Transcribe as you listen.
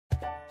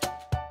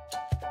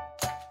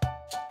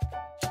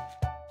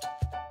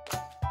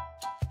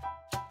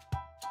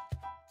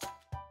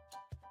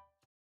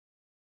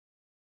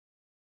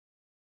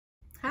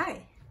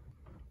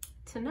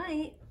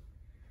tonight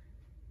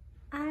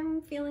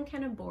I'm feeling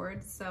kind of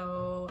bored,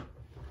 so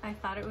I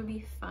thought it would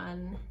be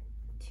fun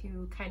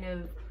to kind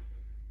of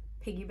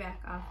piggyback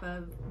off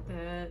of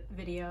the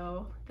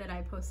video that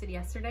I posted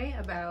yesterday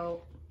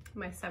about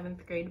my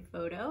 7th grade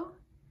photo.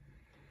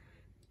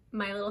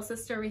 My little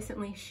sister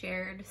recently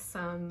shared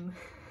some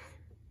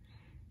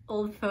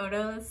old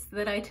photos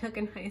that I took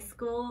in high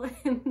school,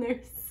 and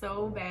they're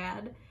so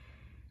bad,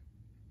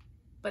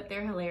 but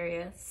they're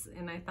hilarious,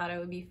 and I thought it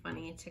would be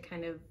funny to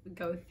kind of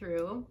go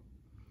through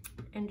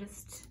and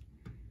just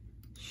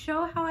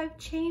show how I've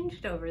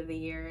changed over the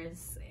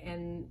years.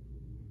 And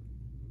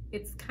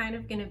it's kind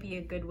of gonna be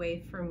a good way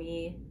for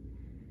me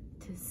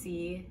to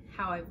see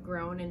how I've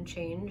grown and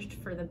changed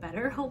for the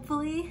better,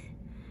 hopefully.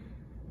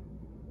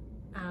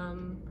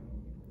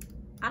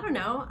 I don't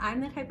know,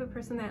 I'm the type of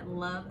person that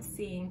loves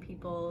seeing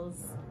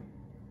people's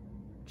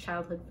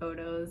childhood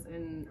photos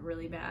and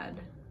really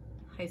bad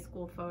high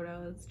school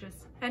photos,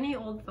 just any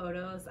old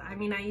photos. I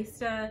mean, I used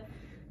to,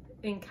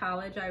 in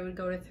college, I would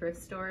go to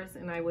thrift stores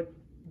and I would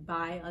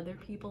buy other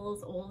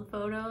people's old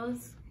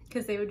photos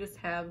because they would just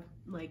have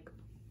like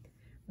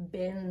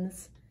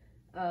bins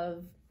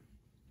of,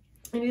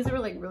 and these were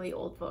like really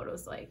old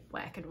photos, like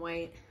black and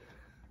white.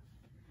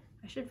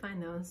 I should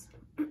find those,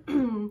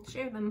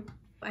 share them.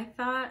 I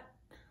thought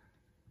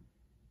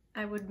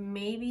I would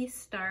maybe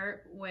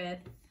start with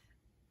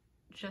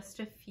just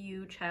a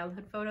few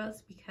childhood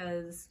photos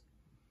because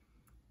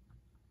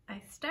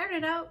I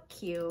started out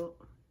cute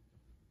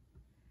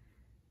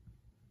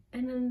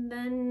and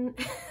then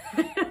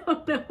I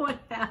don't know what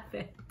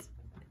happened.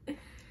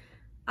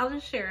 I'll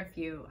just share a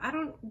few.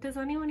 Does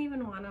anyone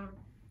even want to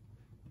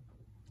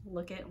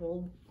look at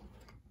old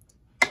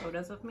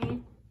photos of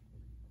me?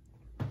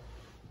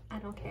 I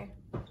don't care,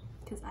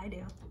 because I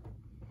do.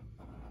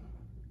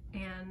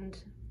 And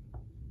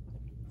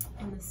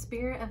in the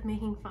spirit of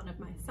making fun of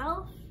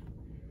myself,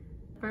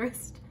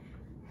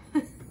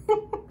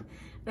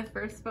 the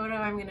first photo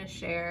I'm gonna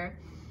share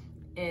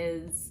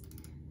is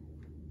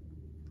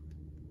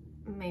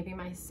maybe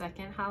my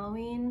second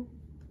Halloween.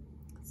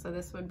 So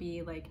this would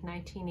be like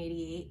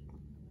 1988.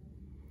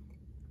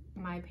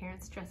 My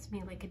parents dressed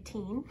me like a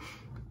teen.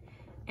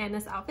 And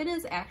this outfit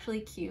is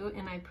actually cute,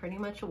 and I pretty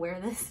much wear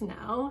this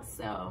now,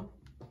 so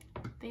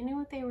they knew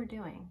what they were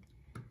doing.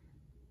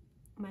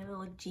 My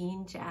little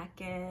jean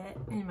jacket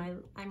and I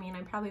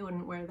probably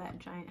wouldn't wear that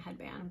giant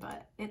headband,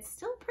 but it's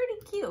still pretty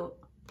cute.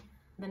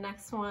 The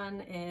next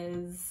one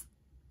is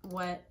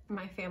what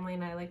my family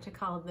and I like to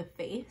call the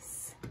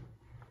face.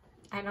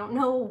 I don't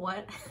know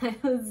what I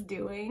was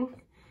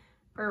doing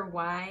or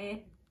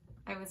why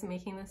I was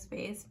making this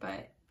face,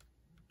 but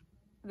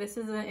this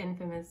is an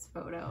infamous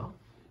photo,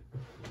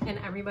 and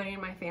everybody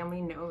in my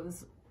family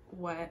knows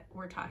what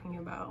we're talking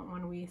about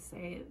when we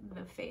say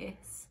the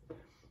face.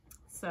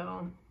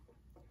 So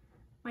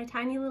my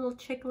tiny little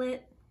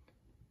chicklet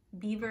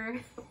beaver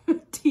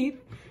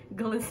teeth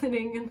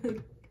glistening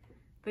in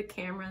the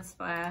camera's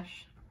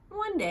flash.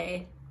 One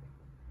day,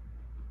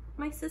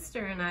 my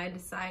sister and I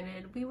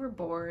decided we were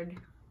bored,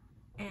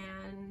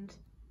 and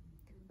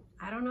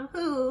I don't know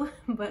who,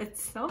 but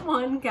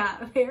someone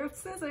got a pair of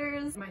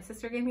scissors. My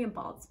sister gave me a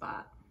bald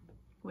spot,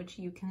 which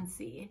you can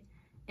see,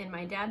 and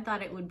my dad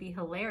thought it would be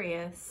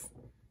hilarious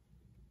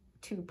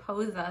to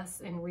pose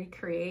us and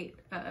recreate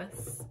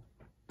us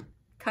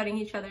cutting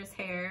each other's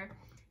hair.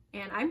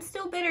 And I'm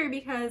still bitter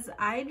because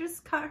I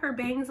just cut her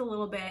bangs a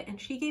little bit and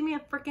she gave me a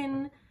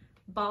freaking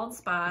bald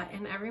spot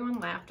and everyone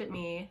laughed at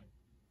me.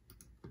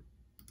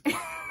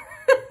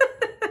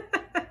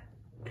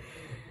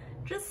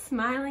 Just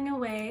smiling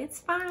away, it's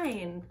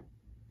fine.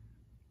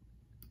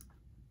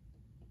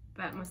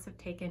 That must have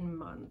taken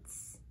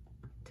months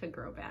to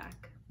grow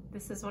back.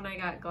 This is when I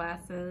got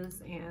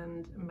glasses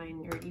and my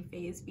nerdy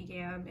phase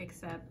began,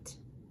 except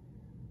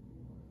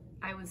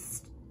I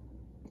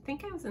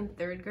think I was in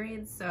 3rd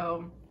grade,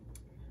 so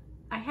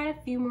I had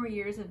a few more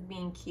years of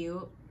being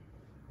cute,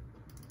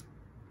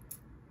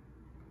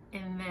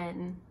 and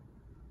then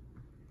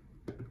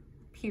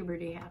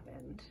puberty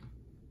happened.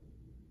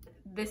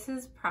 This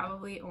is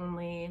probably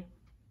only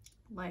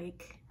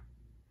like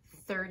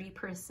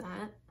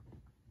 30%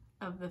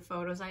 of the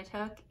photos I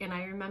took, and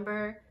I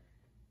remember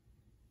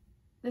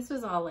this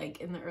was all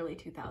like in the early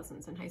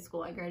 2000s in high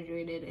school. I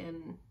graduated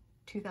in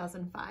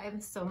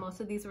 2005, so most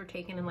of these were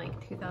taken in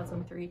like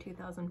 2003,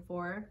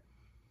 2004.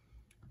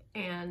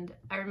 And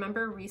I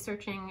remember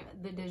researching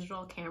the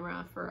digital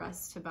camera for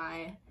us to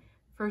buy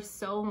for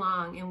so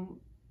long, and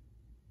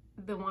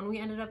the one we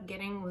ended up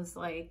getting was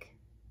like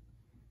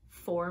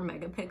 4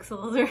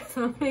 megapixels or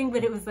something,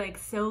 but it was like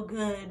so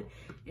good.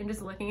 And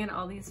just looking at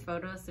all these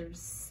photos, they're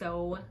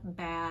so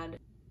bad.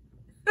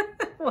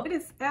 What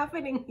is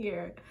happening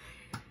here?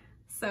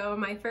 So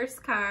my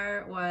first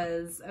car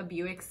was a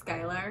Buick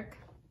Skylark,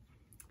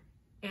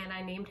 and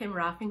I named him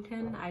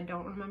Roffington. I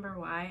don't remember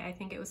why. I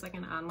think it was like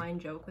an online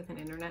joke with an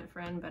internet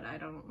friend, but I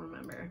don't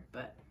remember.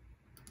 But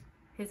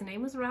his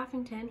name was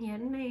Roffington. He had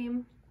a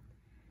name.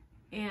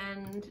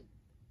 And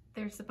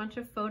there's a bunch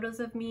of photos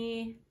of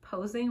me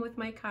posing with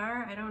my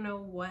car. I don't know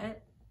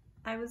what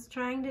I was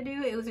trying to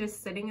do. It was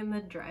just sitting in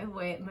the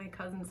driveway at my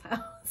cousin's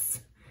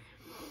house.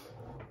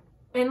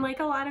 And like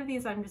a lot of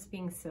these, I'm just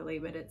being silly,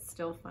 but it's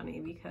still funny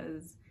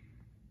because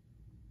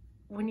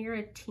when you're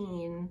a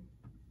teen,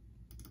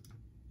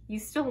 you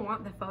still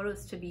want the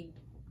photos to be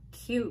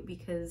cute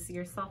because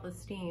your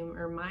self-esteem,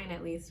 or mine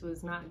at least,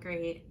 was not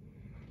great.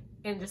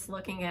 And just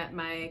looking at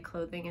my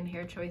clothing and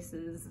hair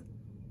choices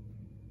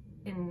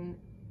and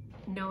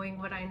knowing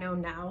what I know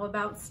now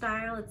about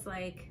style, it's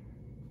like,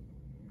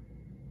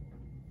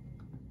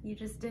 you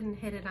just didn't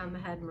hit it on the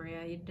head,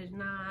 Maria. You did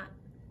not.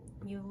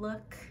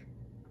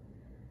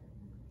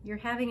 You're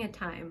having a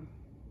time.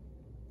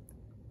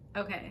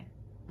 Okay,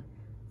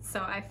 so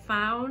I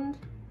found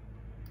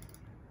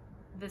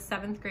the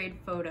 7th grade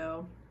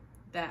photo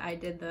that I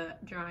did the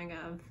drawing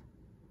of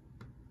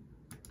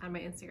on my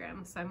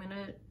Instagram. So I'm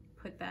gonna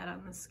put that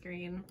on the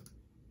screen.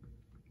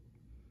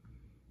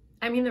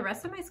 I mean, the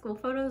rest of my school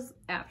photos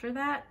after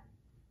that,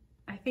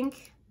 I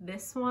think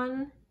this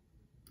one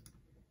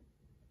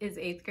is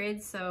 8th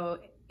grade. So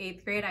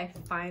 8th grade, I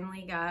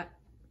finally got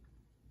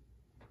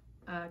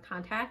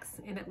contacts,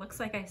 and it looks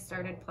like I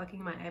started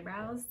plucking my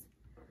eyebrows.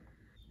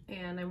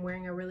 And I'm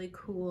wearing a really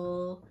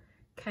cool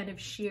kind of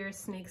sheer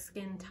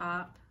snakeskin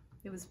top.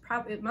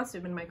 It must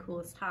have been my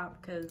coolest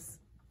top because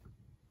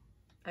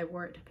I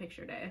wore it to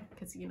picture day,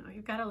 because you know,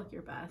 you've got to look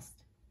your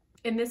best.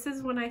 And this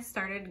is when I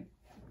started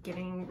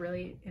getting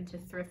really into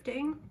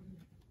thrifting.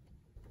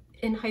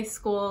 In high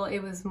school, it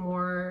was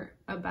more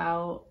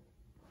about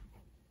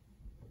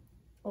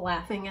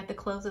laughing at the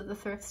clothes at the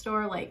thrift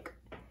store, like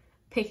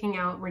picking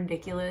out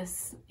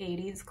ridiculous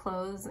 80s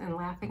clothes and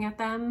laughing at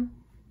them.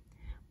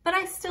 But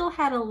I still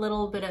had a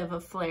little bit of a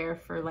flair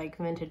for like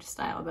vintage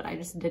style, but I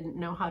just didn't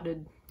know how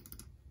to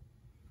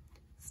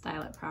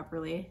style it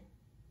properly.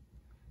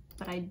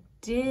 But I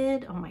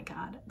did, oh my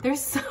God, there's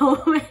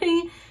so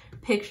many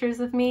pictures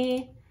of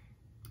me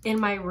in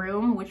my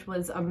room, which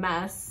was a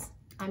mess.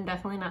 I'm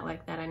definitely not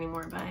like that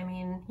anymore, but I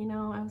mean, you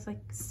know, I was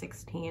like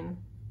 16.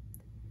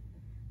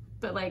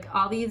 But like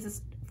all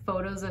these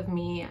photos of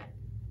me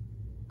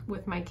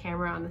with my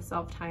camera on the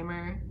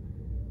self-timer,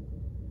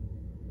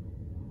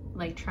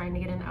 like trying to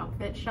get an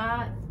outfit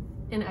shot,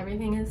 and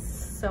everything is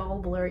so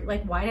blurry.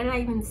 Like, why did I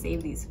even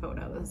save these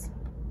photos?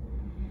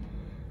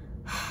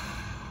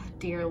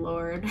 Dear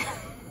Lord.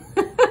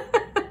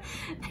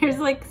 There's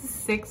like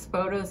 6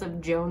 photos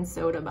of Jones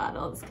soda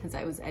bottles because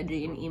I was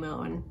edgy and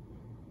emo, and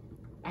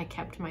I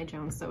kept my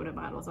Jones soda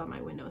bottles on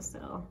my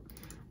windowsill.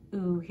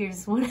 Ooh,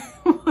 here's one.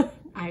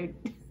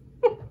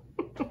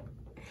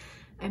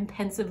 I'm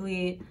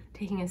pensively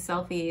taking a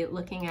selfie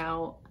looking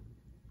out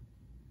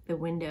the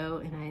window,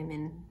 and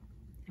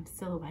I'm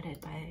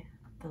silhouetted by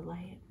the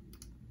light.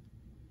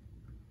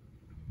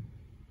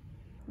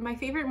 My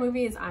favorite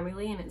movie is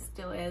Amelie, and it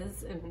still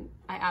is, and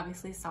I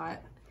obviously saw it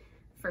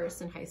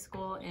first in high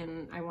school,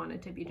 and I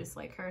wanted to be just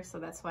like her, so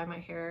that's why my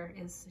hair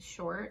is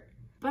short.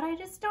 But I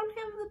just don't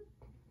have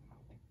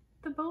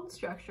the bone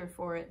structure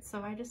for it,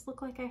 so I just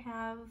look like I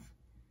have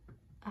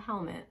a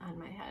helmet on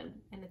my head,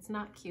 and it's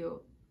not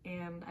cute.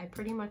 And I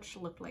pretty much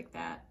looked like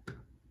that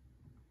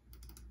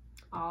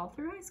all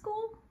through high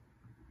school.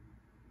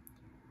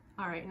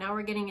 All right, now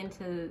we're getting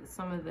into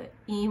some of the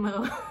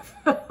emo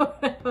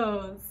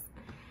photos.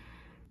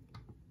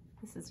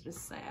 This is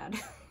just sad.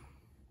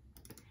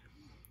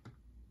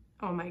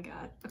 Oh my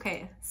God.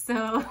 Okay,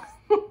 so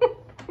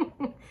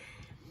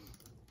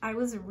I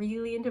was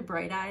really into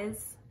Bright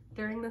Eyes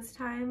during this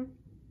time.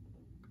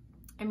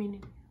 I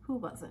mean, who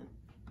wasn't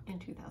in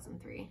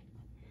 2003?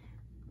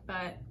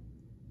 But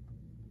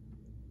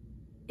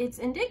it's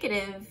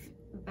indicative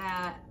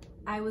that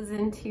I was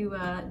into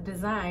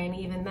design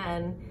even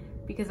then,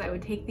 because I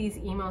would take these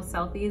emo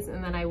selfies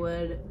and then I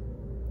would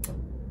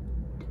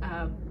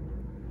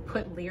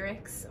put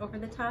lyrics over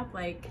the top,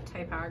 like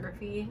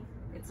typography.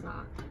 It's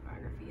not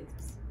typography,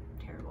 it's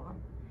terrible.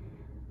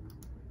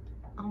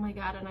 Oh my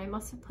God, and I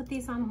must have put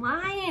these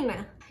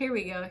online. Here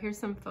we go, here's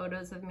some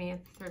photos of me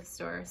at the thrift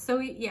store. So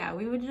yeah,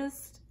 we would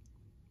just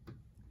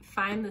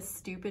find the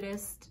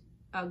stupidest,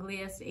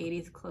 ugliest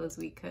 80s clothes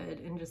we could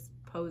and just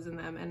pose in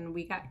them, and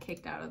we got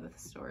kicked out of the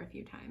store a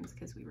few times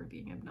because we were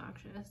being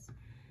obnoxious.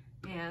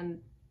 And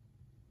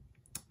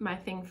my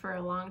thing for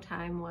a long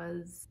time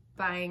was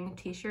buying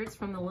t-shirts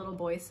from the little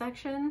boys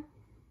section.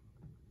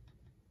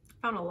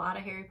 Found a lot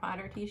of Harry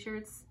Potter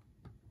t-shirts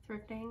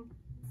thrifting.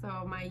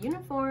 So my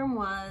uniform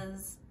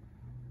was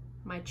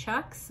my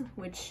Chucks,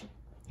 which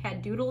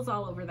had doodles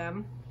all over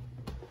them,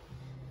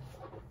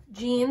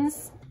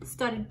 jeans,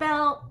 studded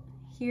belt.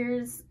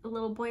 Here's a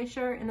little boy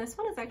shirt, and this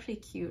one is actually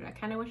cute. I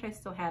kind of wish I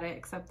still had it,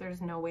 except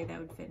there's no way that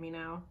would fit me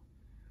now.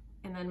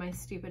 And then my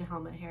stupid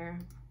helmet hair.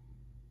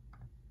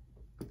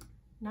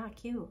 Not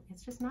cute,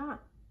 it's just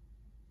not.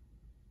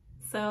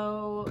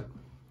 So,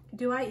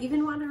 do I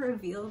even want to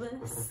reveal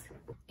this?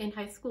 In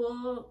high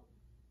school,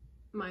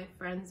 my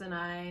friends and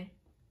I,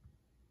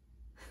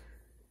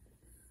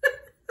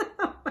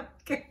 oh my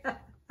God.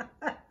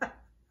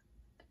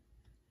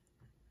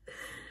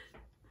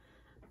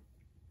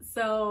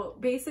 So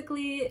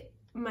basically,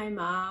 my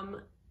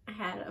mom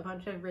had a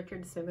bunch of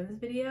Richard Simmons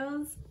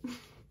videos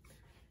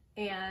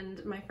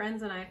and my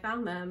friends and I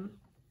found them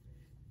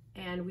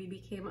and we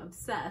became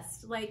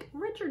obsessed. Like,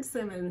 Richard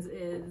Simmons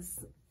is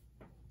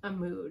a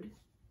mood,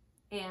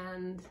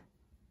 and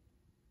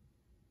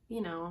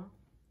you know,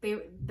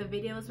 the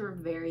videos were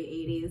very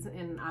 80s,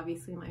 and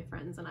obviously my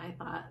friends and I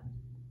thought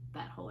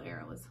that whole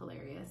era was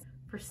hilarious.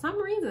 For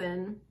some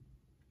reason,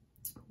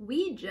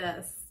 we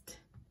just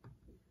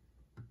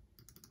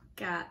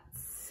got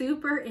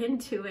super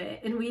into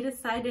it and we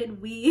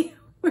decided we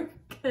were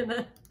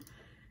gonna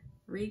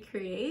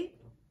recreate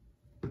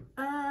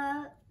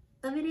a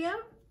video,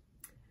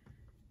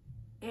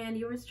 and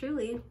yours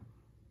truly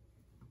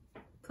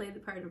played the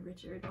part of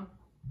Richard.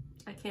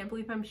 I can't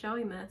believe I'm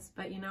showing this,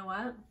 but you know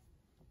what?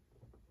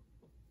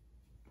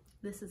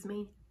 This is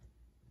me,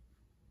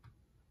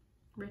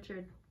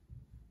 Richard.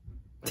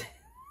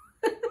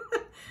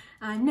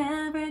 I'm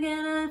never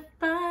gonna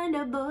find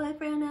a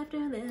boyfriend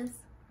after this.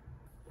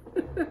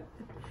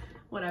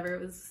 Whatever,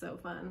 it was so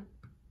fun.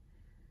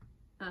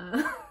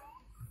 I'm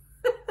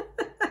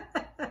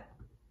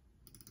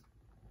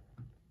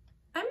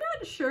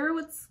not sure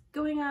what's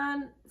going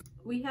on.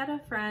 We had a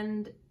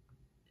friend,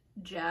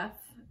 Jeff,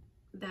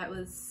 that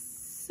was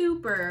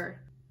super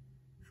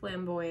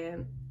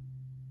flamboyant,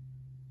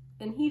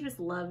 and he just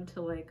loved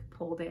to like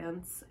pole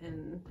dance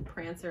and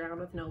prance around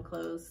with no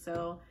clothes.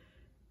 So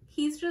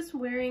he's just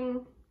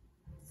wearing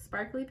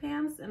sparkly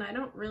pants, and I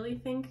don't really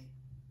think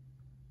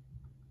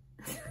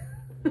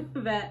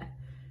that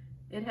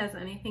it has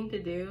anything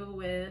to do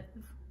with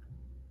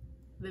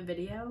the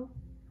video,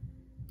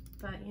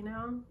 but you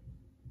know,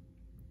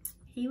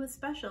 he was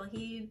special.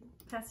 He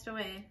passed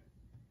away,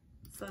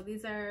 so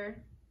these are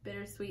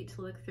bittersweet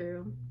to look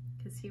through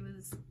because he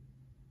was,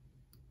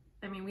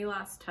 I mean, we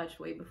lost touch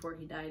way before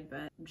he died,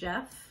 but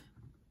Jeff,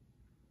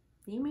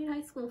 you made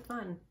high school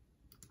fun,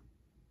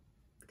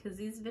 because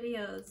these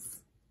videos,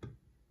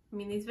 I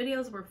mean, these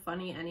videos were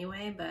funny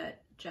anyway,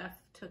 but Jeff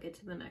took it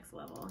to the next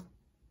level.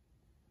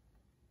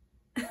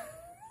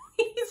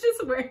 He's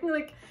just wearing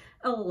like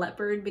a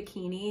leopard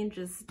bikini,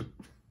 just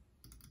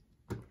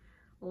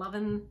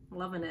loving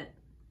it.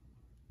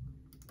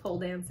 Pole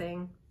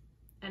dancing.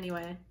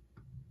 Anyway,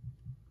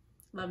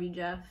 love you,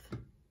 Jeff.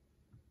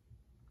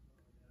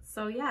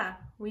 So yeah,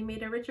 we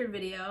made a Richard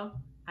video.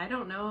 I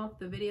don't know if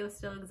the video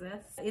still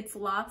exists. It's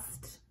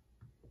lost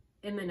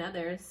in the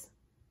nethers,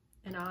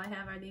 and all I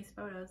have are these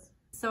photos.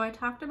 So I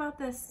talked about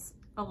this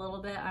a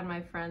little bit on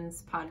my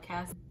friend's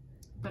podcast,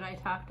 but I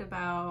talked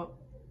about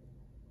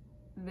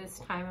this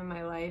time in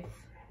my life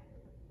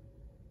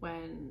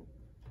when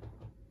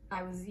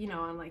I was, you know,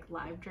 on like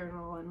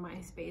LiveJournal and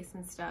MySpace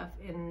and stuff,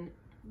 and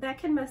that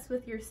can mess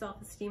with your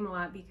self-esteem a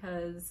lot,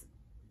 because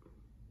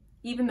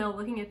even though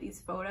looking at these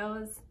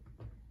photos,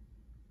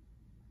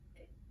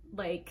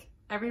 like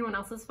everyone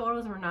else's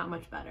photos were not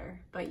much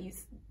better, but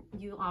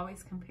you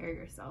always compare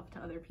yourself to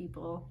other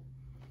people.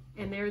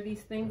 And there are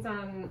these things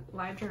on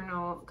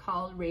LiveJournal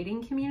called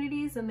rating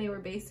communities, and they were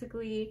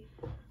basically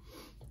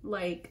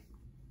like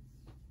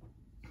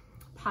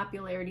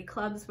popularity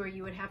clubs where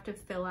you would have to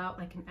fill out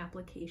like an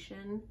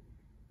application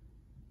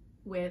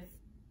with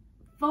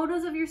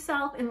photos of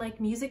yourself and like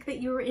music that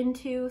you were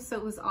into. So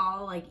it was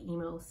all like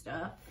emo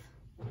stuff.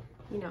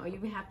 You know, you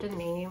would have to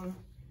name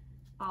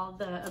all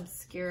the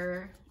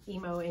obscure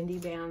emo indie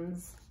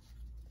bands.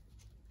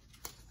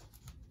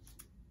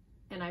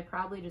 And I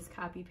probably just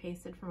copy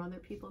pasted from other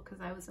people because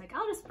I was like,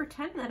 I'll just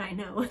pretend that I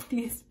know what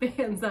these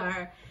bands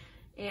are.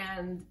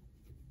 And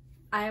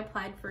I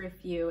applied for a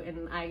few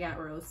and I got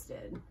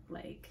roasted.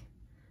 Like,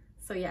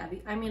 so yeah,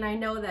 I mean, I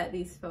know that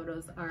these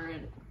photos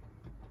aren't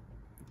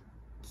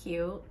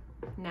cute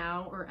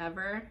now or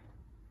ever,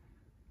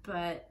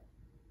 but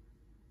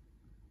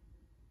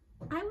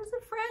I was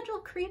a fragile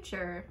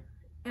creature,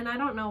 and I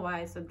don't know why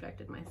I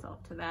subjected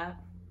myself to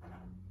that,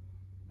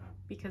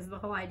 because the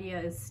whole idea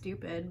is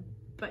stupid.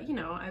 But you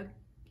know,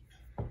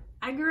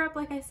 I grew up,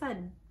 like I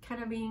said,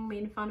 kind of being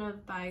made fun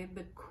of by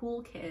the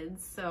cool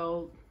kids.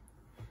 So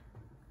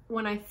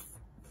when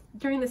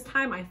during this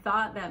time, I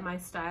thought that my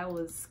style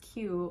was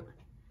cute,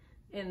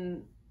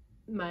 and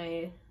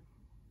my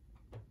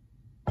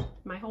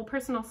whole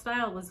personal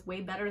style was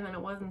way better than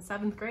it was in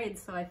 7th grade.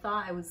 So I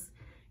thought I was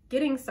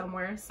getting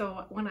somewhere.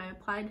 So when I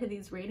applied to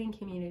these rating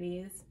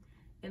communities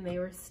and they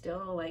were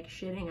still like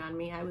shitting on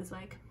me, I was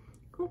like,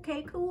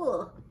 okay,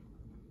 cool.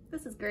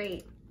 This is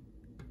great.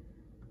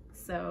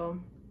 So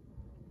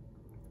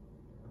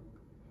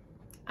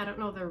I don't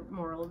know the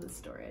moral of the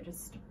story. I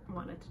just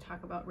wanted to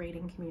talk about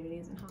rating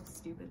communities and how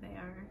stupid they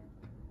are.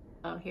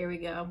 Oh, here we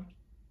go.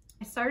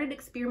 I started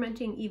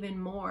experimenting even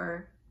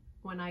more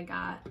when I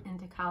got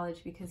into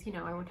college because, you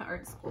know, I went to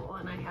art school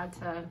and I had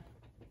to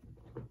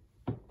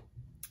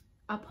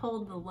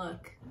uphold the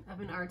look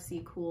of an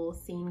artsy, cool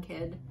scene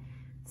kid.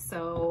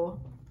 So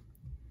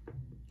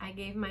I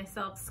gave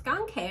myself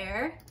skunk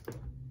hair,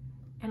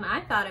 and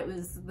I thought it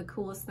was the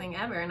coolest thing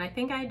ever. And I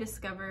think I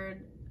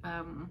discovered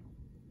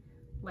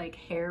like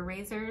hair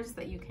razors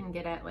that you can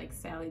get at like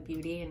Sally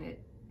Beauty, and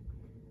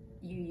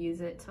you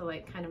use it to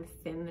like kind of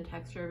thin the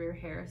texture of your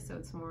hair so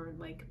it's more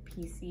like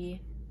piecey.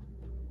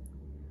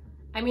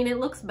 I mean, it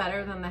looks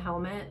better than the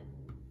helmet,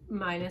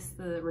 minus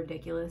the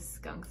ridiculous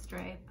skunk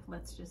stripe.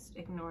 Let's just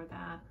ignore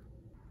that.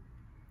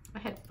 I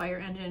had fire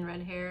engine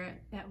red hair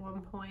at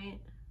one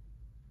point.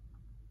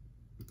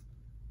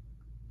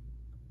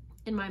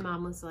 And my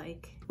mom was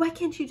like, why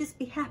can't you just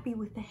be happy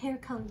with the hair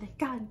color that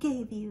God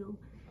gave you?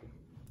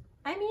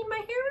 I mean, my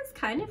hair was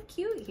kind of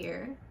cute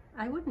here.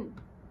 I wouldn't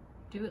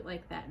do it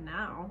like that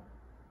now.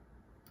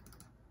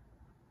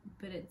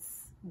 But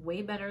it's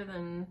way better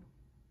than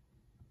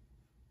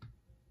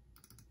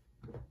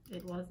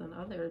it was in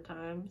other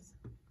times.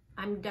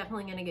 I'm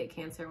definitely gonna get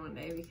cancer one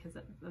day because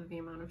of the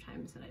amount of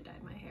times that I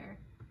dyed my hair.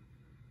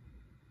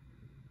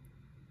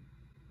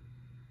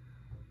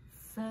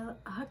 So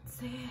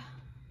artsy.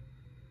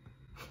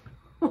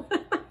 What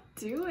am I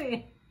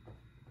doing?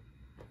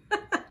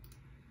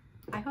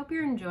 I hope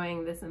you're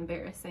enjoying this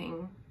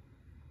embarrassing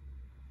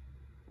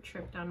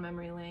trip down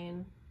memory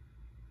lane.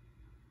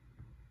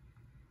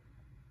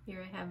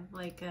 Here I have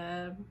like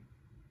a,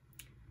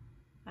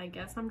 I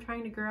guess I'm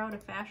trying to grow out a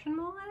fashion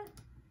mullet.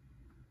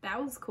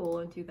 That was cool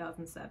in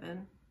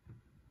 2007.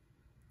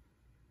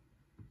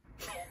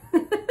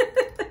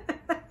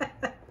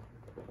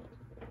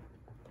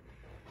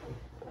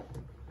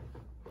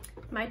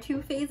 My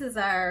two phases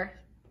are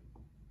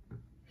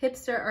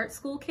hipster art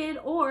school kid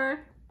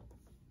or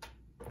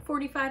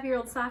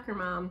 45-year-old soccer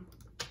mom.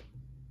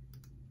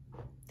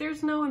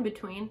 There's no in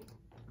between.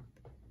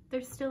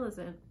 There still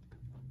isn't.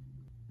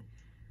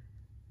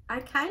 I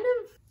kind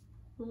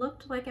of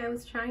looked like I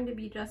was trying to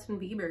be Justin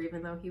Bieber,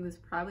 even though he was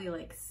probably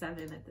like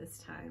 7 at this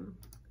time.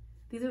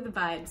 These are the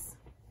vibes.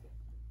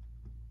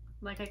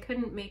 Like, I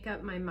couldn't make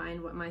up my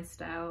mind what my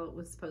style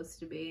was supposed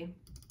to be.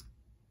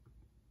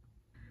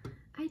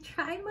 I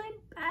tried my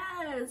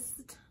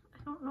best.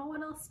 I don't know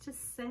what else to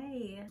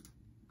say.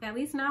 At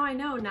least now I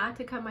know not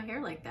to cut my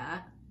hair like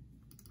that.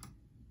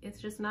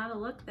 It's just not a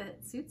look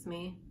that suits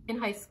me. In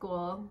high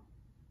school,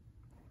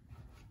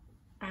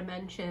 I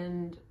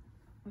mentioned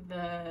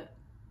the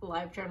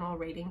LiveJournal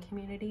rating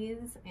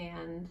communities,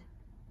 and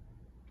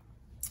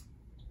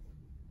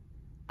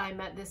I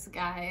met this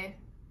guy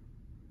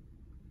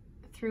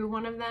through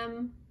one of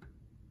them,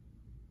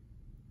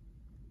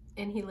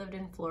 and he lived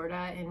in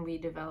Florida, and we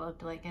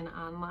developed like an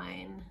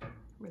online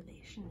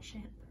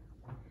relationship.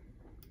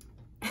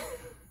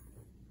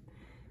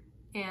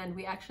 And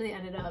we actually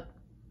ended up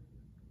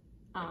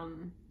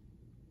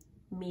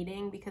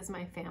meeting because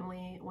my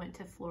family went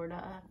to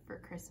Florida for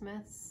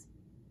Christmas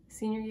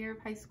senior year of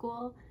high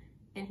school,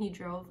 and he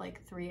drove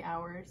like 3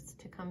 hours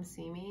to come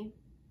see me.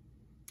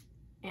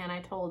 And I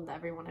told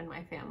everyone in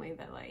my family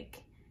that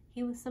like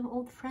he was some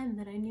old friend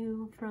that I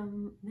knew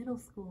from middle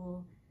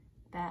school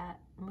that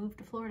moved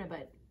to Florida,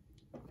 but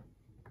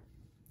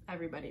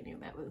everybody knew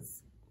that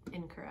was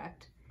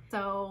incorrect.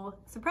 So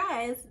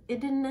surprise,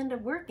 it didn't end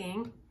up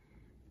working,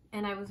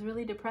 and I was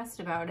really depressed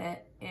about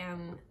it.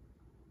 And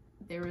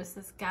there was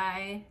this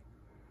guy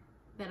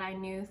that I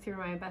knew through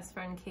my best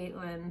friend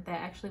Caitlin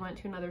that actually went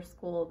to another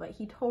school, but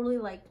he totally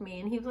liked me,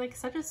 and he was like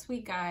such a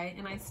sweet guy,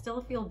 and I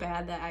still feel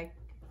bad that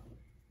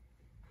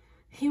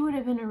he would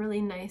have been a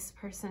really nice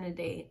person to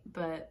date,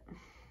 but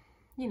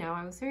you know,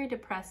 I was very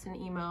depressed and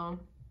emo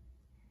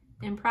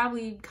and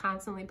probably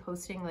constantly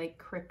posting like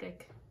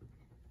cryptic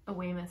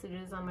away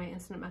messages on my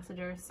instant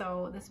messenger.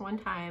 So this one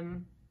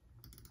time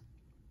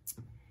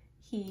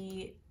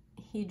he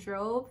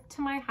drove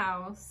to my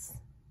house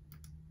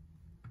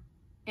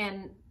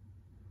and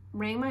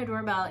rang my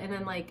doorbell and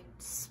then like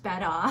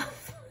sped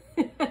off.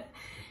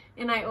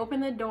 And I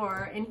opened the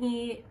door, and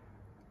he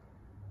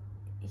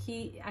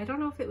I don't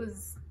know if it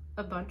was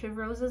a bunch of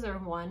roses or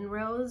one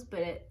rose,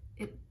 but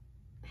it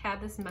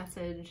had this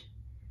message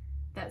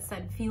that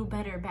said "feel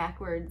better"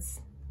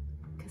 backwards,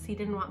 because he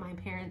didn't want my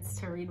parents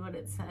to read what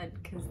it said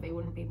because they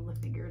wouldn't be able to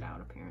figure it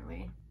out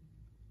apparently.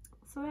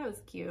 So that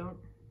was cute.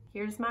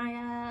 Here's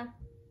my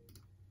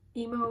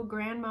emo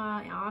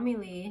grandma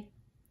Amelie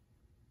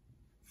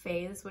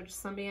phase, which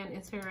somebody on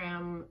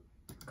Instagram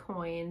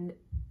coined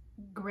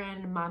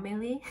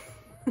Grandmamily.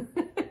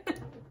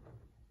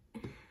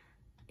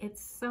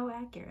 It's so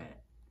accurate.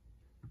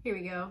 Here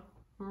we go.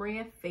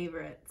 Maria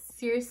favorites.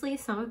 Seriously,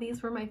 some of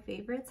these were my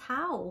favorites?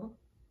 How?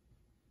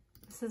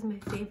 This is my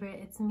favorite.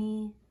 It's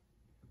me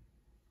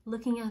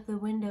looking out the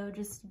window,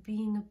 just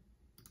being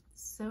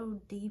so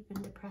deep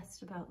and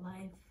depressed about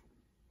life.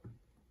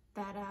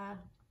 That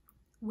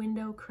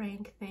window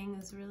crank thing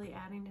is really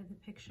adding to the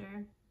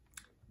picture.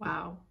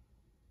 Wow.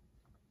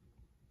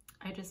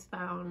 I just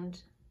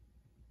found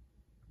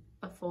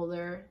a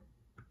folder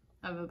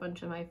of a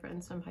bunch of my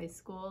friends from high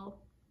school.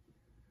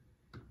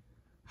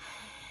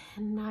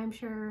 And I'm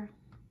sure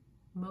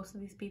most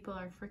of these people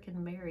are freaking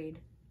married.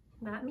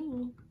 Not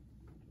me.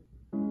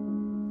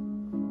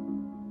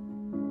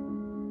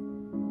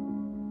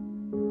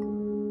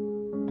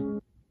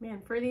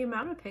 Man, for the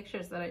amount of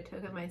pictures that I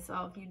took of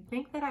myself, you'd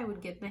think that I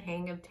would get the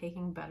hang of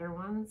taking better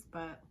ones,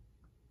 but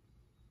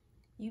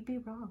you'd be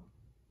wrong.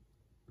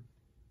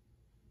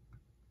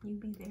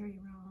 You'd be very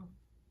wrong.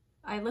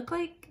 I look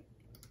like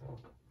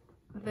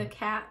the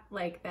cat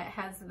like that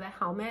has the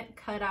helmet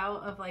cut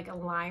out of like a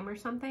lime or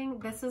something.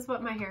 This is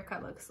what my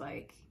haircut looks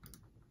like.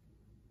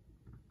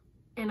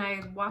 And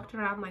I walked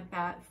around like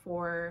that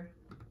for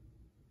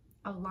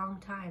a long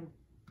time.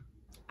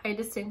 I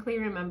distinctly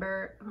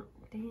remember, oh,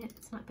 dang it,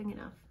 it's not big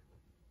enough.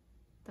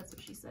 That's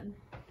what she said.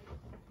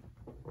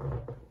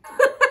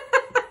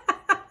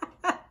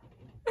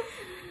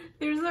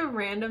 There's a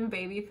random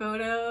baby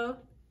photo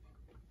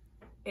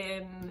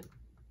in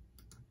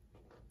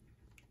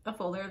a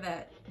folder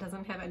that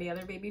doesn't have any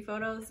other baby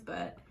photos,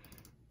 but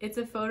it's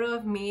a photo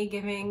of me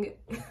giving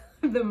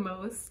the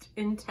most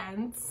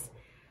intense,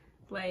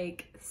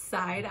 like,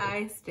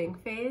 side-eye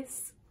stink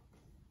face.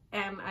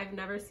 And I've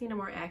never seen a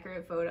more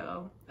accurate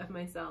photo of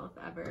myself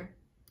ever.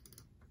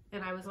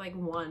 And I was like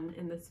 1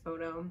 in this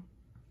photo.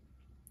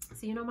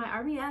 So, you know, my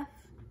RBF,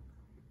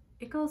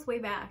 it goes way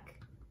back.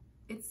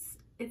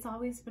 It's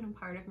always been a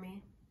part of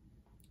me.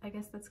 I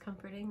guess that's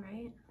comforting,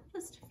 right?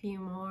 Just a few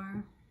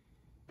more.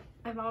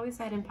 I've always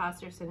had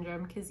imposter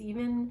syndrome because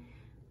even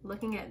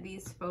looking at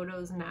these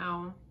photos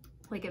now,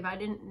 like if I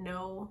didn't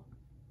know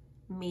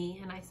me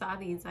and I saw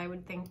these, I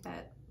would think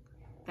that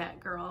that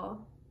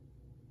girl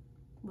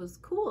was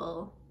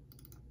cool.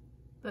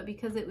 But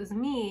because it was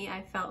me,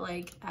 I felt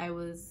like I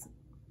was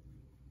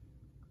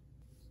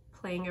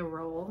playing a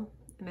role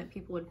and that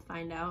people would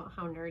find out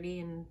how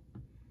nerdy and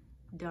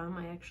dumb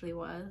I actually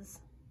was.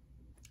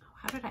 Oh,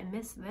 how did I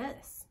miss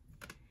this?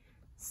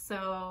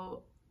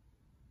 So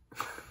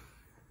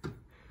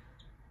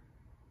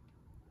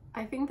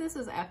I think this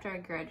is after I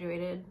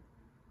graduated.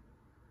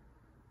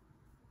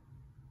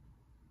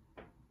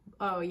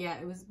 Oh yeah,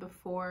 it was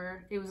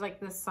before, it was like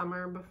this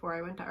summer before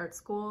I went to art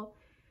school,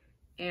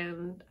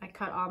 and I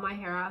cut all my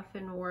hair off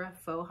and wore a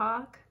faux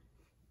hawk.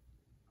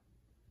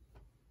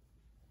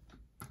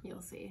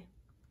 You'll see.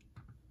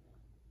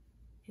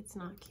 It's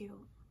not cute.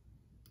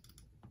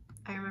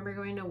 I remember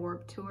going to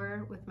Warped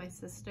Tour with my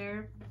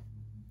sister,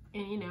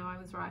 and you know, I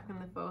was rocking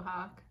the faux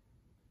hawk.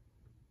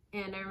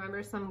 And I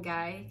remember some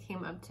guy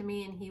came up to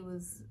me and he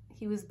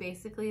was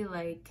basically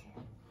like,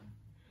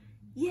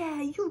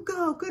 yeah, you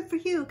go, good for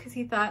you, because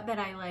he thought that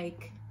I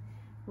like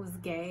was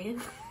gay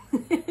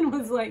and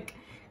was like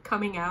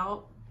coming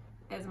out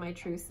as my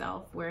true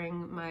self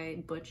wearing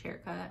my butch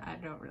haircut. I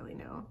don't really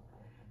know,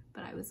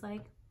 but I was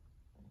like,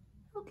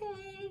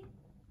 okay,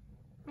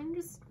 I'm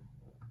just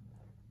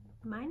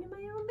minding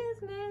my own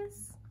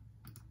business.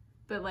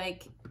 But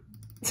like,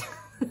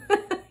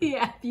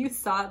 yeah, if you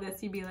saw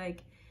this, you'd be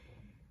like,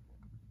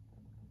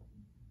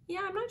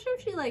 yeah, I'm not sure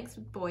if she likes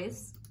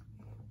boys,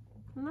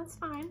 and that's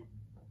fine.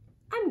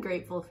 I'm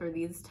grateful for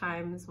these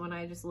times when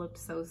I just looked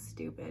so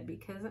stupid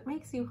because it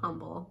makes you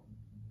humble.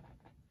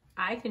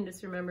 I can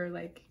just remember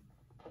like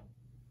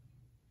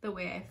the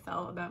way I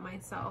felt about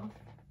myself.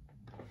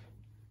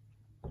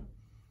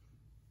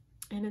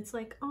 And it's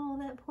like, oh,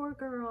 that poor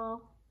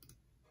girl.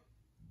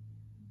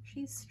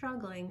 She's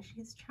struggling,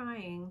 she's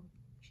trying,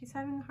 she's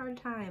having a hard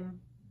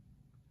time.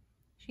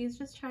 She's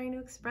just trying to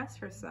express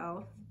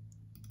herself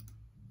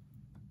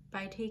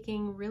by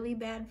taking really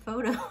bad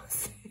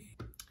photos.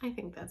 I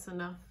think that's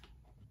enough